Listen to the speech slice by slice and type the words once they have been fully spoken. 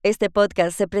Este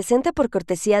podcast se presenta por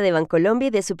cortesía de Bancolombia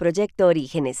y de su proyecto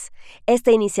Orígenes.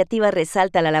 Esta iniciativa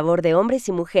resalta la labor de hombres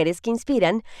y mujeres que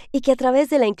inspiran y que a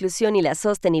través de la inclusión y la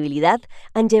sostenibilidad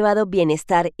han llevado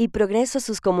bienestar y progreso a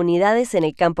sus comunidades en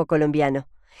el campo colombiano.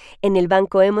 En el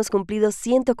banco hemos cumplido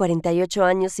 148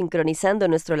 años sincronizando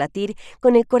nuestro latir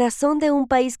con el corazón de un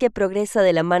país que progresa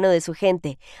de la mano de su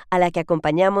gente, a la que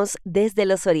acompañamos desde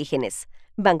los orígenes.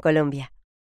 Bancolombia.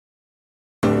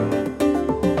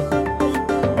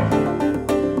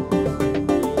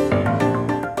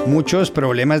 Muchos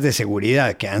problemas de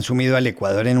seguridad que han sumido al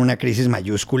Ecuador en una crisis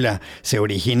mayúscula se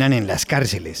originan en las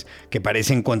cárceles, que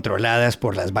parecen controladas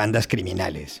por las bandas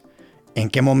criminales. ¿En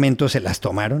qué momento se las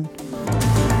tomaron?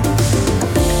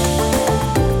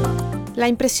 La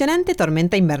impresionante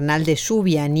tormenta invernal de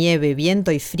lluvia, nieve,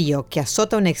 viento y frío que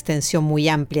azota una extensión muy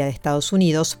amplia de Estados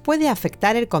Unidos puede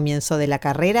afectar el comienzo de la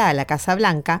carrera a la Casa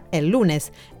Blanca el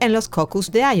lunes en los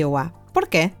caucus de Iowa. ¿Por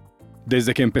qué?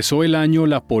 Desde que empezó el año,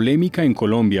 la polémica en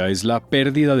Colombia es la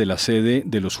pérdida de la sede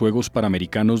de los Juegos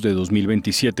Panamericanos de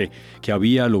 2027 que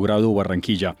había logrado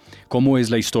Barranquilla. ¿Cómo es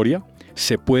la historia?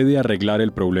 ¿Se puede arreglar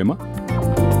el problema?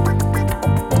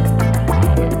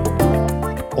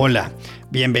 Hola,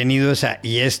 bienvenidos a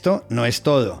Y esto no es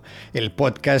todo, el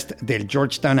podcast del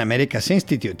Georgetown Americas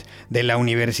Institute de la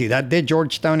Universidad de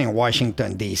Georgetown en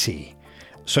Washington, D.C.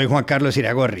 Soy Juan Carlos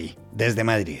Iragorri, desde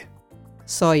Madrid.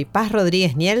 Soy Paz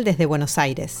Rodríguez Niel desde Buenos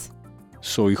Aires.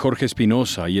 Soy Jorge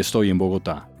Espinosa y estoy en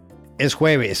Bogotá. Es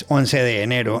jueves 11 de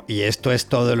enero y esto es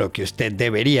todo lo que usted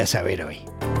debería saber hoy.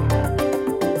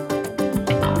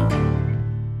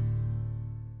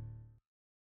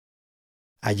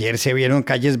 Ayer se vieron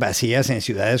calles vacías en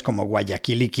ciudades como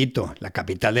Guayaquil y Quito, la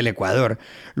capital del Ecuador,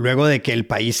 luego de que el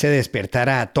país se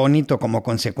despertara atónito como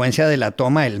consecuencia de la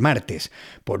toma el martes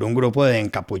por un grupo de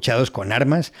encapuchados con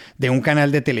armas de un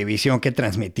canal de televisión que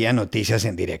transmitía noticias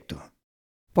en directo.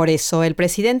 Por eso, el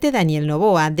presidente Daniel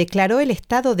Noboa declaró el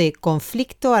estado de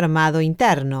conflicto armado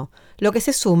interno, lo que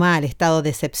se suma al estado de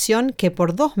excepción que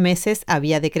por 2 meses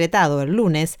había decretado el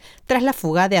lunes tras la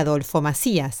fuga de Adolfo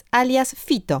Macías, alias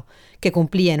Fito, que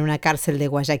cumplía en una cárcel de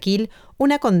Guayaquil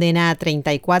una condena a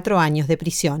 34 años de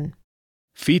prisión.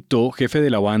 Fito, jefe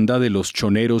de la banda de los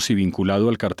choneros y vinculado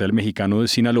al cartel mexicano de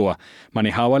Sinaloa,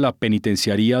 manejaba la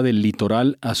penitenciaría del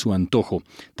litoral a su antojo,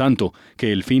 tanto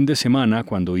que el fin de semana,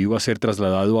 cuando iba a ser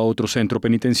trasladado a otro centro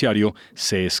penitenciario,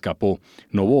 se escapó.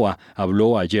 Noboa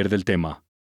habló ayer del tema.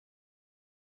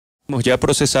 Hemos ya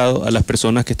procesado a las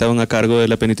personas que estaban a cargo de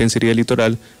la penitenciaría del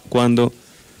litoral cuando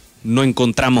no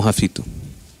encontramos a Fito.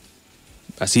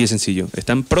 Así de sencillo.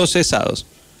 Están procesados.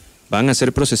 Van a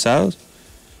ser procesados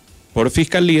por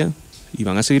fiscalía y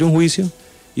van a seguir un juicio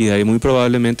y de ahí muy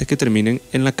probablemente que terminen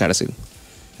en la cárcel.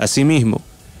 Asimismo,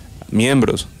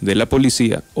 miembros de la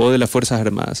policía o de las Fuerzas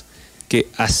Armadas que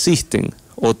asisten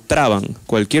o traban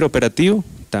cualquier operativo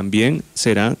también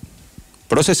serán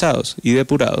procesados y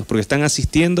depurados porque están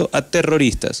asistiendo a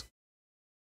terroristas.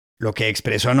 Lo que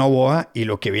expresó Noboa y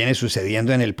lo que viene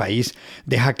sucediendo en el país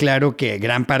deja claro que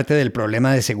gran parte del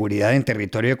problema de seguridad en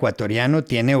territorio ecuatoriano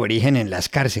tiene origen en las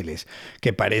cárceles,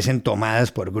 que parecen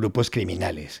tomadas por grupos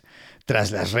criminales. Tras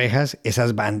las rejas,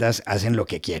 esas bandas hacen lo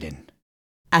que quieren.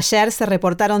 Ayer se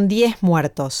reportaron 10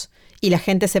 muertos, y la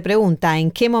gente se pregunta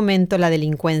en qué momento la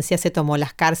delincuencia se tomó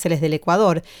las cárceles del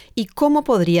Ecuador y cómo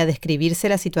podría describirse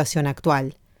la situación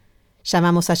actual.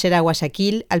 Llamamos ayer a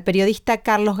Guayaquil al periodista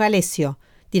Carlos Galecio,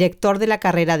 director de la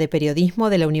carrera de periodismo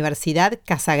de la Universidad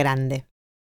Casa Grande.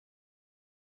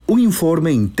 Un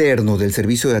informe interno del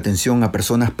Servicio de Atención a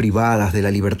Personas Privadas de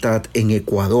la Libertad en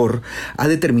Ecuador ha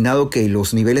determinado que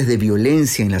los niveles de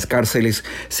violencia en las cárceles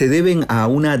se deben a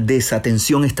una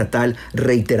desatención estatal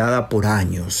reiterada por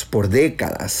años, por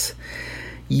décadas,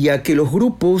 y a que los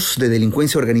grupos de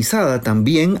delincuencia organizada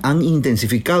también han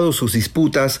intensificado sus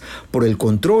disputas por el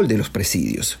control de los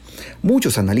presidios.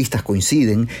 Muchos analistas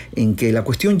coinciden en que la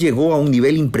cuestión llegó a un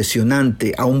nivel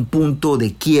impresionante, a un punto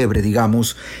de quiebre,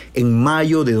 digamos, en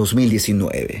mayo de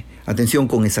 2019. Atención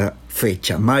con esa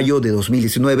fecha, mayo de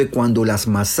 2019, cuando las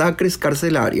masacres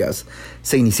carcelarias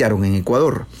se iniciaron en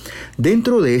Ecuador.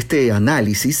 Dentro de este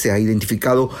análisis se ha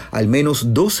identificado al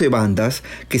menos 12 bandas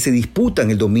que se disputan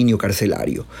el dominio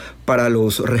carcelario. Para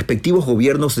los respectivos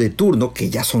gobiernos de turno, que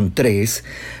ya son 3,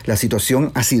 la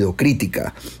situación ha sido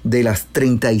crítica. De las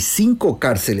 35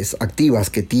 cárceles activas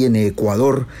que tiene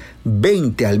Ecuador,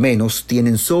 20 al menos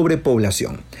tienen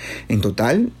sobrepoblación. En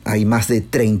total, hay más de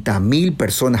 30.000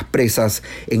 personas presas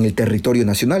en el territorio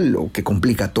nacional, lo que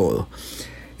complica todo.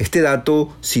 Este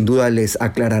dato sin duda les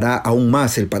aclarará aún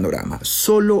más el panorama.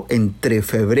 Solo entre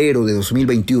febrero de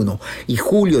 2021 y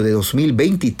julio de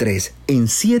 2023, en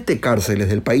 7 cárceles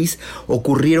del país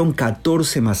ocurrieron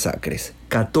 14 masacres.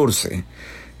 14,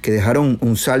 que dejaron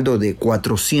un saldo de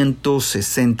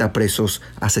 460 presos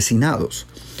asesinados.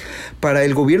 Para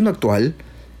el gobierno actual,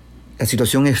 la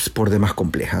situación es por demás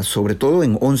compleja, sobre todo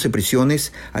en 11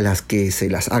 prisiones a las que se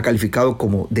las ha calificado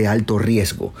como de alto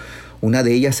riesgo. Una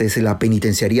de ellas es la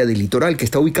penitenciaría del Litoral, que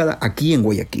está ubicada aquí en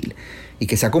Guayaquil y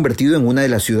que se ha convertido en una de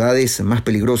las ciudades más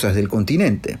peligrosas del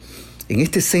continente. En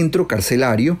este centro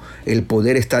carcelario, el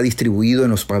poder está distribuido en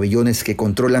los pabellones que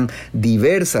controlan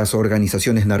diversas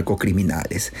organizaciones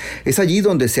narcocriminales. Es allí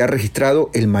donde se ha registrado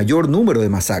el mayor número de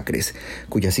masacres,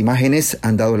 cuyas imágenes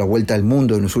han dado la vuelta al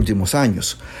mundo en los últimos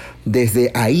años.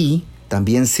 Desde ahí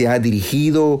también se ha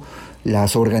dirigido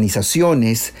las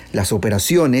organizaciones, las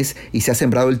operaciones, y se ha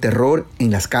sembrado el terror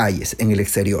en las calles, en el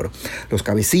exterior. Los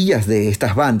cabecillas de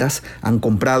estas bandas han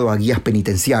comprado a guías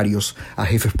penitenciarios, a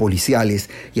jefes policiales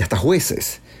y hasta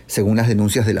jueces, según las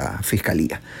denuncias de la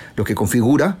Fiscalía, lo que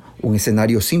configura un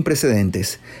escenario sin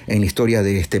precedentes en la historia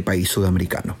de este país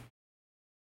sudamericano.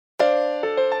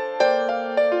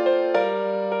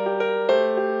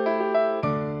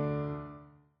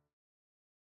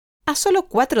 A solo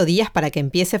 4 días para que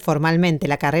empiece formalmente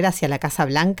la carrera hacia la Casa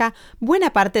Blanca,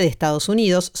 buena parte de Estados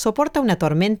Unidos soporta una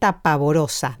tormenta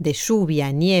pavorosa de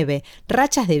lluvia, nieve,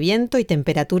 rachas de viento y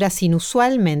temperaturas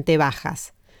inusualmente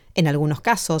bajas. En algunos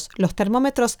casos, los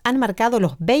termómetros han marcado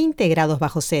los 20 grados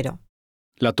bajo cero.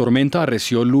 La tormenta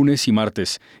arreció lunes y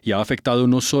martes y ha afectado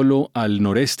no solo al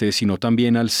noreste, sino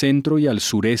también al centro y al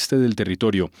sureste del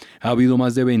territorio. Ha habido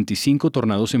más de 25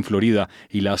 tornados en Florida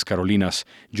y las Carolinas,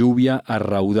 lluvia a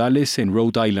raudales en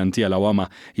Rhode Island y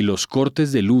Alabama, y los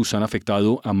cortes de luz han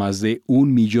afectado a más de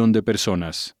 1 millón de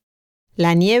personas.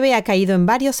 La nieve ha caído en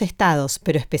varios estados,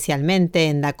 pero especialmente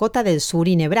en Dakota del Sur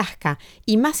y Nebraska,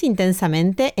 y más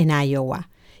intensamente en Iowa.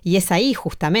 Y es ahí,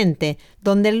 justamente,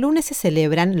 donde el lunes se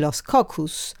celebran los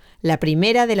caucus, la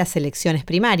primera de las elecciones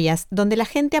primarias, donde la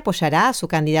gente apoyará a su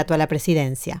candidato a la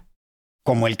presidencia.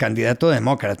 Como el candidato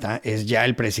demócrata es ya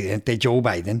el presidente Joe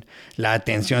Biden, la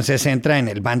atención se centra en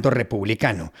el bando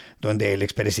republicano, donde el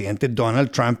expresidente Donald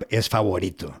Trump es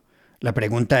favorito. La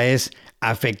pregunta es,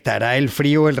 ¿afectará el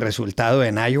frío el resultado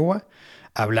en Iowa?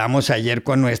 Hablamos ayer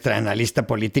con nuestra analista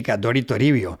política Dori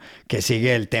Toribio, que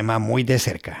sigue el tema muy de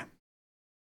cerca.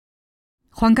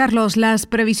 Juan Carlos, las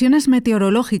previsiones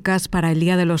meteorológicas para el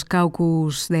día de los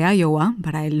caucus de Iowa,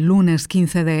 para el lunes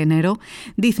 15 de enero,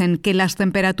 dicen que las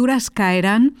temperaturas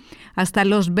caerán hasta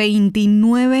los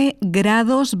 29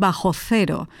 grados bajo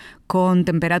cero, con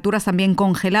temperaturas también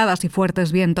congeladas y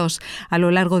fuertes vientos a lo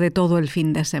largo de todo el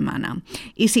fin de semana.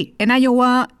 Y sí, en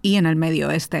Iowa y en el medio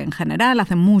oeste en general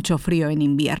hace mucho frío en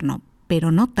invierno, pero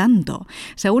no tanto.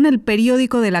 Según el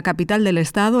periódico de la capital del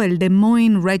estado, el Des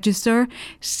Moines Register,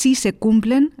 si se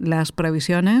cumplen las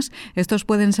previsiones, estos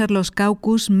pueden ser los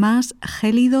caucus más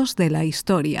gélidos de la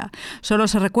historia. Solo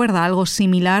se recuerda algo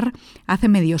similar hace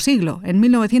medio siglo, en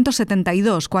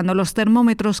 1972, cuando los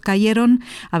termómetros cayeron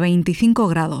a 25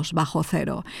 grados bajo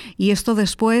cero. Y esto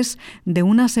después de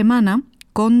una semana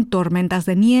con tormentas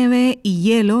de nieve y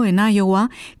hielo en Iowa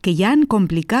que ya han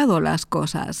complicado las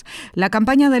cosas. La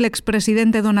campaña del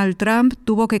expresidente Donald Trump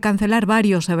tuvo que cancelar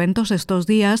varios eventos estos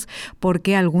días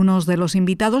porque algunos de los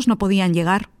invitados no podían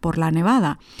llegar por la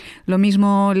nevada. Lo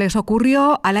mismo les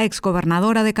ocurrió a la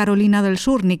exgobernadora de Carolina del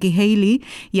Sur, Nikki Haley,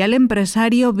 y al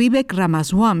empresario Vivek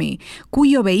Ramaswamy,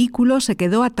 cuyo vehículo se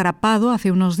quedó atrapado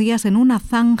hace unos días en una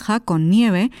zanja con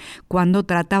nieve cuando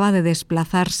trataba de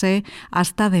desplazarse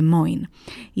hasta Des Moines.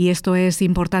 Y esto es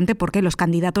importante porque los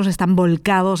candidatos están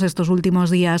volcados estos últimos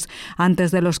días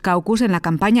antes de los caucus en la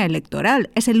campaña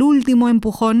electoral. Es el último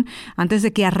empujón antes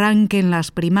de que arranquen las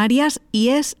primarias y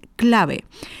es clave.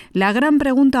 La gran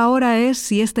pregunta ahora es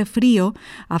si este frío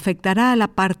afectará a la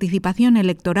participación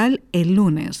electoral el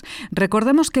lunes.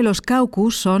 Recordemos que los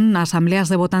caucus son asambleas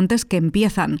de votantes que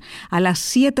empiezan a las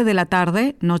 7 de la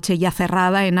tarde, noche ya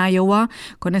cerrada en Iowa,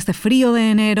 con este frío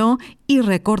de enero y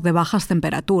récord de bajas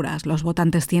temperaturas. Los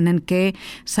votantes tienen que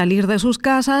salir de sus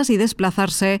casas y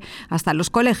desplazarse hasta los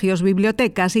colegios,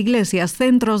 bibliotecas, iglesias,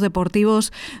 centros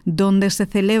deportivos donde se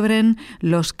celebren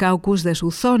los caucus de su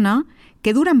zona,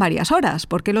 que duran varias horas,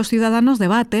 porque los ciudadanos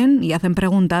debaten y hacen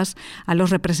preguntas a los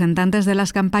representantes de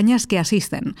las campañas que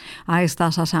asisten a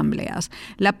estas asambleas.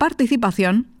 La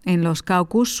participación en los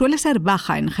caucus suele ser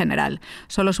baja en general.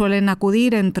 Solo suelen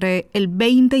acudir entre el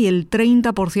 20 y el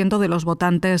 30% de los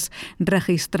votantes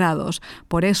registrados.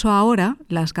 Por eso ahora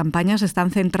las campañas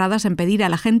están centradas en pedir a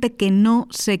la gente que no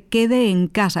se quede en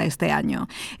casa este año.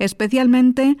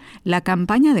 Especialmente la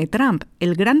campaña de Trump,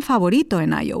 el gran favorito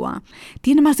en Iowa.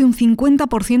 Tiene más de un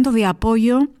 50% de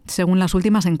apoyo según las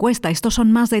últimas encuestas. Estos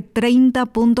son más de 30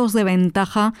 puntos de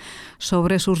ventaja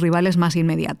sobre sus rivales más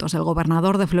inmediatos. El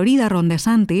gobernador de Florida, Ron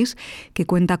DeSantis, que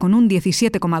cuenta con un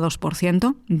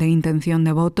 17,2% de intención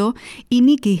de voto, y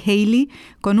Nikki Haley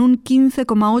con un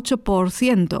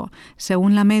 15,8%,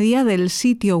 según la media del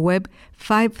sitio web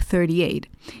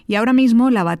 538. Y ahora mismo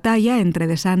la batalla entre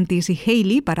DeSantis y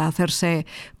Haley para hacerse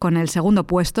con el segundo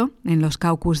puesto en los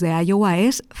caucus de Iowa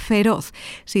es feroz.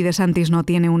 Si DeSantis no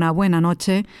tiene una buena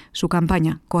noche, su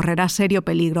campaña correrá serio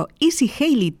peligro. Y si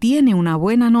Haley tiene una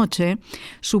buena noche,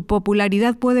 su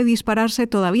popularidad puede dispararse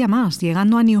todavía más,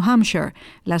 llegando a New Hampshire,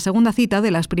 la segunda cita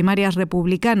de las primarias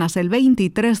republicanas el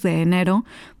 23 de enero,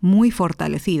 muy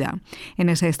fortalecida. En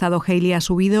ese estado Haley ha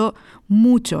subido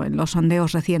mucho en los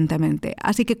sondeos recientemente,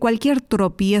 así que cualquier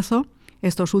tropiezo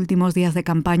estos últimos días de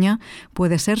campaña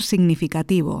puede ser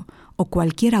significativo, o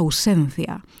cualquier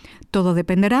ausencia. Todo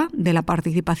dependerá de la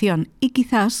participación y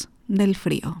quizás del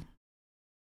frío.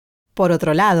 Por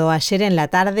otro lado, ayer en la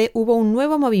tarde hubo un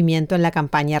nuevo movimiento en la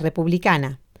campaña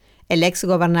republicana. El ex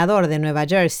gobernador de Nueva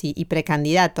Jersey y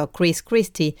precandidato Chris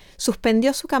Christie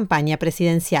suspendió su campaña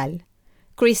presidencial.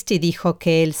 Christie dijo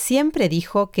que él siempre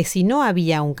dijo que si no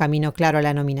había un camino claro a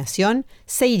la nominación,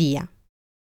 se iría.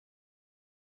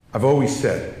 I've always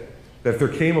said that if there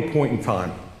came a point in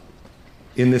time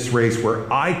in this race where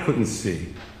I couldn't see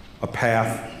a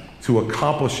path to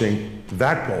accomplishing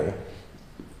that goal,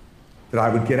 that I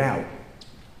would get out.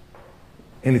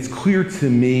 And it's clear to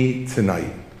me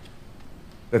tonight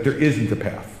that there isn't a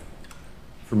path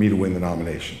for me to win the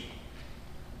nomination,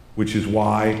 which is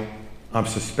why I'm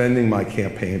suspending my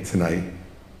campaign tonight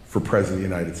for President of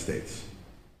the United States.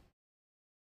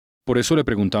 Por eso le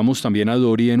preguntamos también a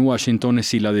Dori en Washington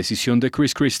si la decisión de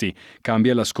Chris Christie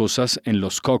cambia las cosas en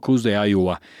los caucus de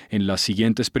Iowa, en las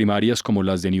siguientes primarias como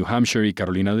las de New Hampshire y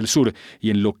Carolina del Sur, y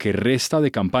en lo que resta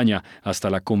de campaña hasta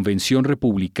la convención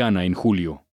republicana en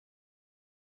julio.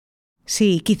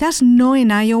 Sí, quizás no en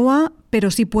Iowa,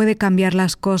 pero sí puede cambiar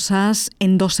las cosas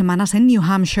en 2 semanas en New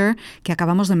Hampshire, que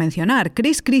acabamos de mencionar.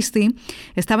 Chris Christie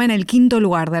estaba en el 5º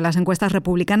lugar de las encuestas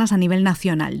republicanas a nivel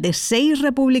nacional. De 6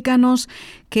 republicanos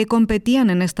que competían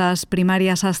en estas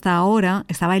primarias hasta ahora,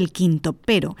 estaba el 5º,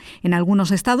 pero en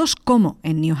algunos estados, como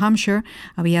en New Hampshire,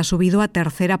 había subido a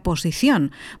 3ª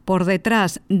posición, por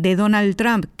detrás de Donald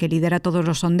Trump, que lidera todos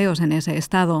los sondeos en ese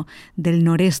estado del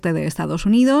noreste de Estados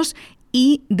Unidos,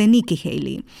 y de Nikki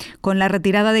Haley. Con la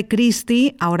retirada de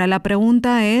Christie, ahora la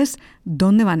pregunta es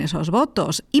 ¿dónde van esos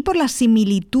votos? Y por las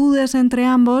similitudes entre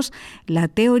ambos, la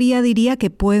teoría diría que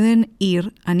pueden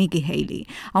ir a Nikki Haley.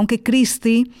 Aunque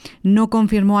Christie no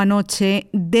confirmó anoche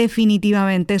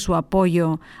definitivamente su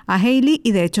apoyo a Haley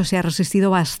y de hecho se ha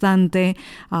resistido bastante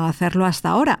a hacerlo hasta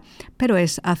ahora, pero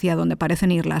es hacia donde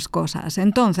parecen ir las cosas.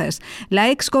 Entonces, la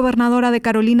exgobernadora de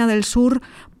Carolina del Sur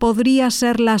podría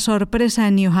ser la sorpresa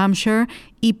en New Hampshire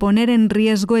y poner en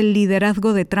riesgo el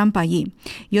liderazgo de Trump allí.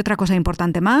 Y otra cosa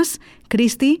importante más,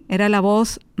 Christie era la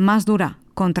voz más dura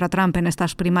contra Trump en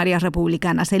estas primarias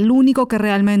republicanas, el único que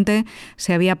realmente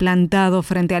se había plantado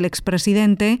frente al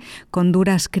expresidente con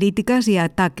duras críticas y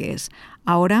ataques.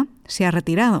 Ahora se ha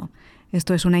retirado.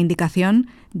 Esto es una indicación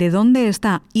de dónde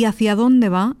está y hacia dónde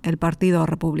va el Partido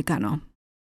Republicano.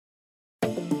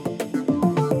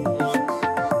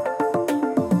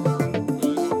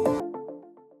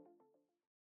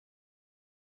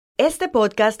 Este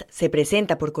podcast se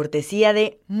presenta por cortesía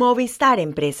de Movistar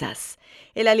Empresas,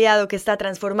 el aliado que está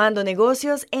transformando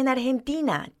negocios en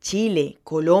Argentina, Chile,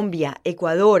 Colombia,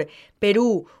 Ecuador,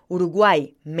 Perú,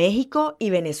 Uruguay, México y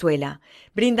Venezuela,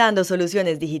 brindando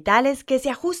soluciones digitales que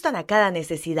se ajustan a cada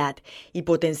necesidad y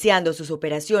potenciando sus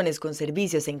operaciones con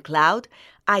servicios en cloud,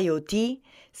 IoT,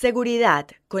 seguridad,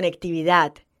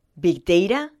 conectividad, Big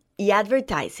Data y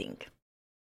advertising.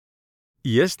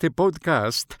 Y este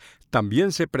podcast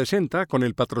también se presenta con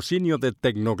el patrocinio de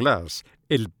Tecnoglass,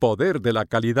 el poder de la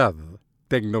calidad.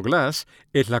 Tecnoglass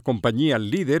es la compañía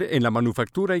líder en la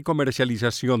manufactura y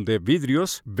comercialización de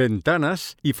vidrios,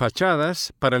 ventanas y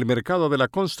fachadas para el mercado de la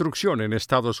construcción en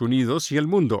Estados Unidos y el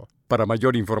mundo. Para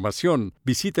mayor información,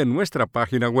 visite nuestra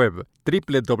página web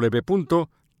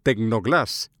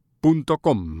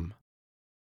www.tecnoglass.com.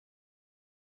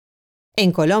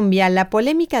 En Colombia, la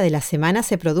polémica de la semana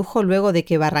se produjo luego de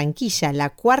que Barranquilla, la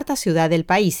cuarta ciudad del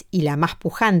país y la más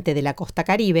pujante de la costa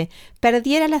caribe,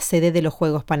 perdiera la sede de los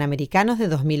Juegos Panamericanos de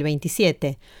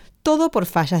 2027, todo por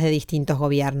fallas de distintos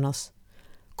gobiernos.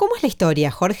 ¿Cómo es la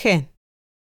historia, Jorge?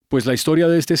 Pues la historia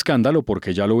de este escándalo,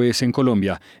 porque ya lo es en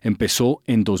Colombia, empezó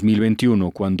en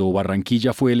 2021, cuando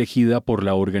Barranquilla fue elegida por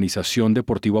la Organización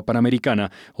Deportiva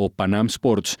Panamericana, o Panam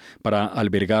Sports, para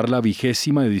albergar la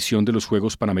 20ª edición de los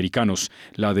Juegos Panamericanos,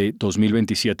 la de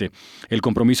 2027. El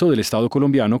compromiso del Estado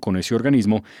colombiano con ese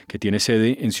organismo, que tiene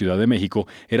sede en Ciudad de México,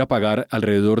 era pagar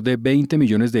alrededor de $20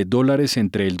 millones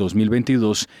entre el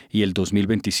 2022 y el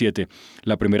 2027.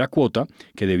 La primera cuota,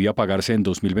 que debía pagarse en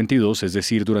 2022, es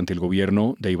decir, durante el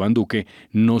gobierno de Iván Duque,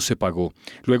 no se pagó.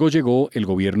 Luego llegó el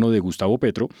gobierno de Gustavo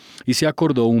Petro y se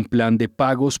acordó un plan de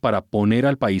pagos para poner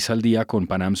al país al día con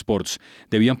Panam Sports.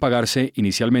 Debían pagarse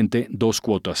inicialmente 2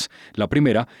 cuotas. La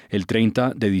primera, el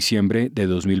 30 de diciembre de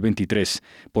 2023,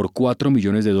 por $4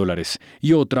 millones,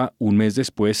 y otra, un mes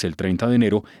después, el 30 de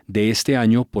enero de este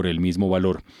año, por el mismo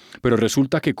valor. Pero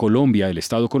resulta que Colombia, el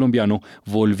Estado colombiano,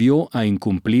 volvió a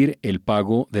incumplir el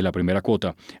pago de la primera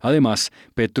cuota. Además,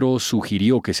 Petro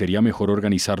sugirió que sería mejor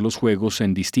organizar los Juegos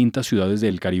en distintas ciudades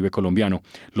del Caribe colombiano.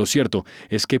 Lo cierto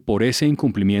es que por ese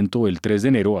incumplimiento, el 3 de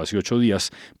enero, hace 8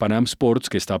 días, Panam Sports,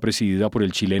 que está presidida por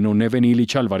el chileno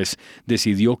Nevenillich Álvarez,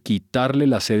 decidió quitarle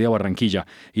la sede a Barranquilla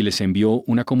y les envió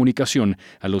una comunicación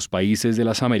a los países de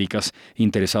las Américas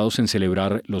interesados en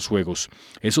celebrar los Juegos.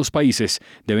 Esos países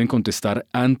deben contestar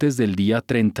antes del día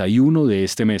 31 de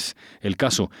este mes. El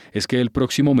caso es que el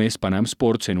próximo mes Panam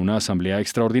Sports, en una asamblea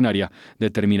extraordinaria,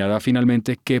 determinará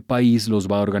finalmente qué país los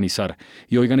va a organizar.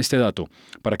 Y oigan este dato,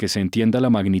 para que se entienda la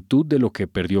magnitud de lo que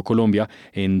perdió Colombia.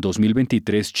 En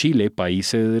 2023, Chile, país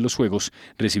sede de los Juegos,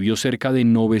 recibió cerca de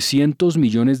 $900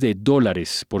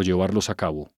 millones por llevarlos a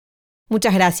cabo.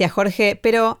 Muchas gracias, Jorge,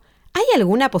 pero ¿hay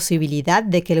alguna posibilidad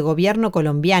de que el gobierno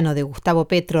colombiano de Gustavo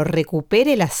Petro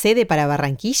recupere la sede para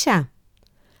Barranquilla?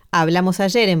 Hablamos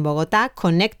ayer en Bogotá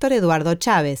con Héctor Eduardo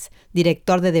Chávez,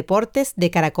 director de Deportes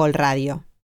de Caracol Radio.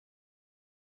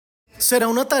 Será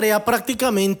una tarea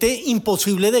prácticamente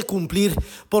imposible de cumplir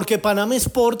porque Panam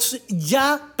Sports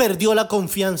ya perdió la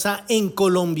confianza en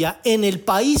Colombia, en el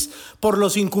país, por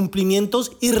los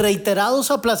incumplimientos y reiterados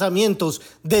aplazamientos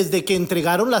desde que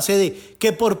entregaron la sede,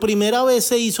 que por primera vez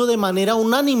se hizo de manera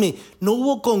unánime. No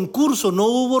hubo concurso, no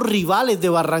hubo rivales de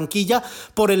Barranquilla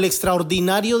por el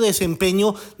extraordinario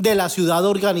desempeño de la ciudad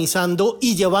organizando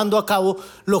y llevando a cabo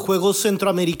los Juegos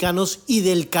Centroamericanos y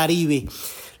del Caribe.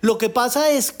 Lo que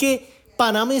pasa es que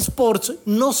Panam Sports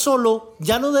no solo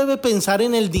ya no debe pensar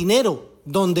en el dinero,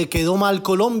 donde quedó mal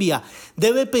Colombia,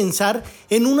 debe pensar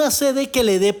en una sede que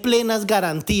le dé plenas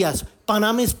garantías.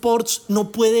 Panam Sports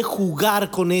no puede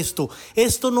jugar con esto.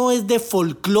 Esto no es de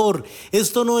folclore.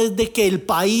 Esto no es de que el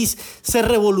país se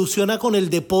revoluciona con el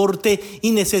deporte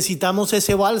y necesitamos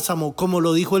ese bálsamo, como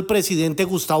lo dijo el presidente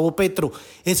Gustavo Petro.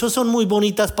 Esas son muy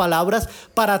bonitas palabras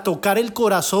para tocar el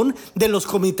corazón de los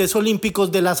comités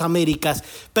olímpicos de las Américas.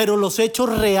 Pero los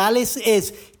hechos reales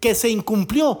es que se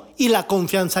incumplió y la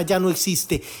confianza ya no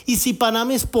existe. Y si Panam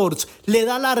Sports le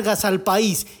da largas al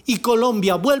país y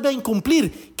Colombia vuelve a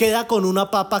incumplir, queda con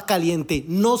una papa caliente.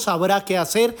 No sabrá qué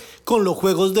hacer con los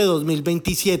Juegos de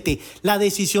 2027. La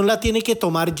decisión la tiene que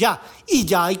tomar ya. Y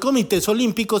ya hay comités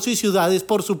olímpicos y ciudades,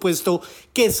 por supuesto,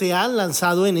 que se han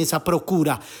lanzado en esa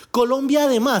procura. Colombia,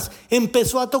 además,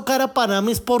 empezó a tocar a Panam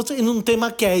Sports en un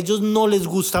tema que a ellos no les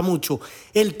gusta mucho.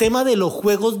 El tema de los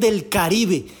Juegos del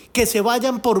Caribe, que se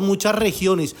vayan por muchas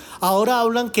regiones. Ahora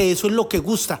hablan que eso es lo que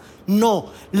gusta. No,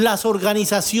 las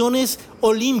organizaciones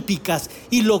olímpicas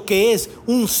y lo que es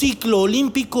un ciclo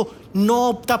olímpico no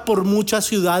opta por muchas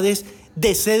ciudades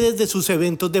de sedes de sus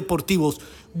eventos deportivos.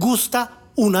 Gusta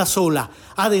una sola.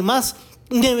 Además,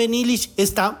 Nevenillich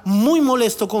está muy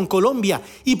molesto con Colombia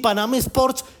y Panam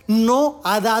Sports no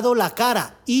ha dado la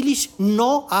cara. Illich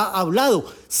no ha hablado.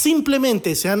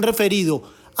 Simplemente se han referido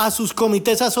a sus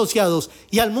comités asociados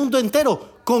y al mundo entero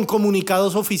con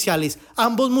comunicados oficiales,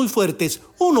 ambos muy fuertes.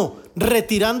 Uno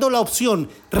retirando la opción,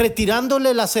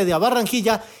 retirándole la sede a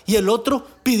Barranquilla, y el otro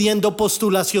pidiendo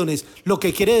postulaciones, lo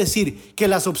que quiere decir que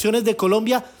las opciones de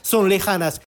Colombia son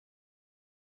lejanas.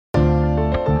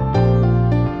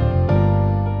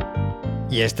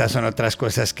 Y estas son otras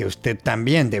cosas que usted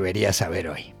también debería saber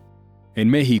hoy. En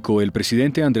México, el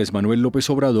presidente Andrés Manuel López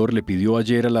Obrador le pidió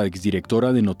ayer a la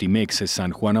exdirectora de Notimex,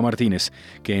 San Juana Martínez,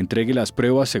 que entregue las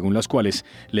pruebas según las cuales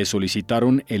le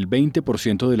solicitaron el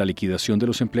 20% de la liquidación de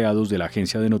los empleados de la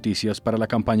agencia de noticias para la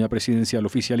campaña presidencial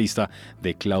oficialista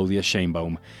de Claudia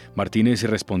Sheinbaum. Martínez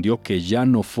respondió que ya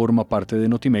no forma parte de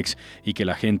Notimex y que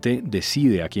la gente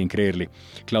decide a quién creerle.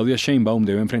 Claudia Sheinbaum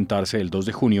debe enfrentarse el 2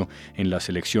 de junio en las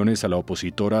elecciones a la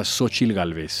opositora Xóchitl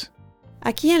Gálvez.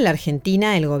 Aquí en la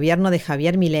Argentina, el gobierno de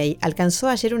Javier Milei alcanzó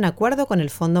ayer un acuerdo con el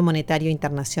Fondo Monetario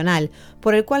Internacional,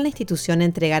 por el cual la institución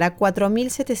entregará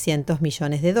 4.700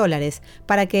 millones de dólares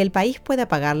para que el país pueda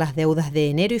pagar las deudas de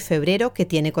enero y febrero que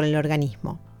tiene con el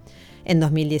organismo. En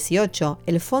 2018,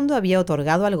 el fondo había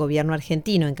otorgado al gobierno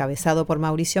argentino, encabezado por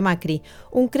Mauricio Macri,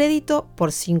 un crédito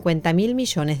por 50.000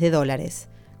 millones de dólares.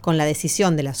 Con la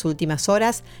decisión de las últimas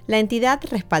horas, la entidad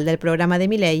respalda el programa de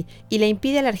Milei y le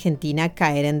impide a la Argentina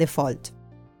caer en default.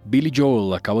 Billy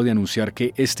Joel acaba de anunciar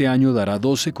que este año dará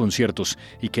 12 conciertos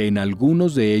y que en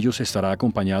algunos de ellos estará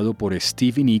acompañado por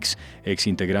Stevie Nicks, ex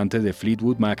integrante de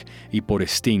Fleetwood Mac, y por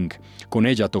Sting. Con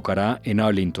ella tocará en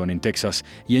Arlington, en Texas,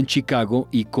 y en Chicago,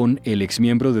 y con el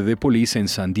exmiembro de The Police en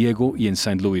San Diego y en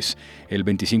St. Louis. El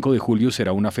 25 de julio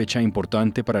será una fecha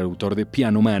importante para el autor de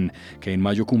Piano Man, que en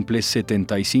mayo cumple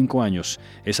 75 años.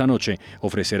 Esa noche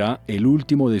ofrecerá el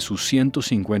último de sus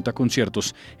 150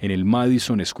 conciertos en el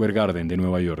Madison Square Garden de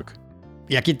Nueva York.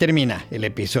 Y aquí termina el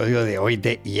episodio de hoy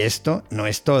de Y esto no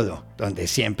es todo, donde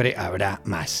siempre habrá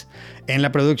más. En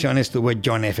la producción estuvo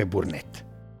John F. Burnett.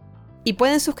 Y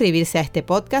pueden suscribirse a este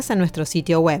podcast a nuestro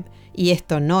sitio web,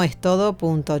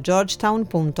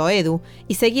 yestonoestodo.georgetown.edu,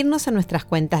 y seguirnos en nuestras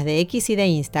cuentas de X y de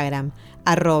Instagram,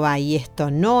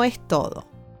 @yestonoestodo.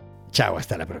 Chao,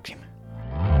 hasta la próxima.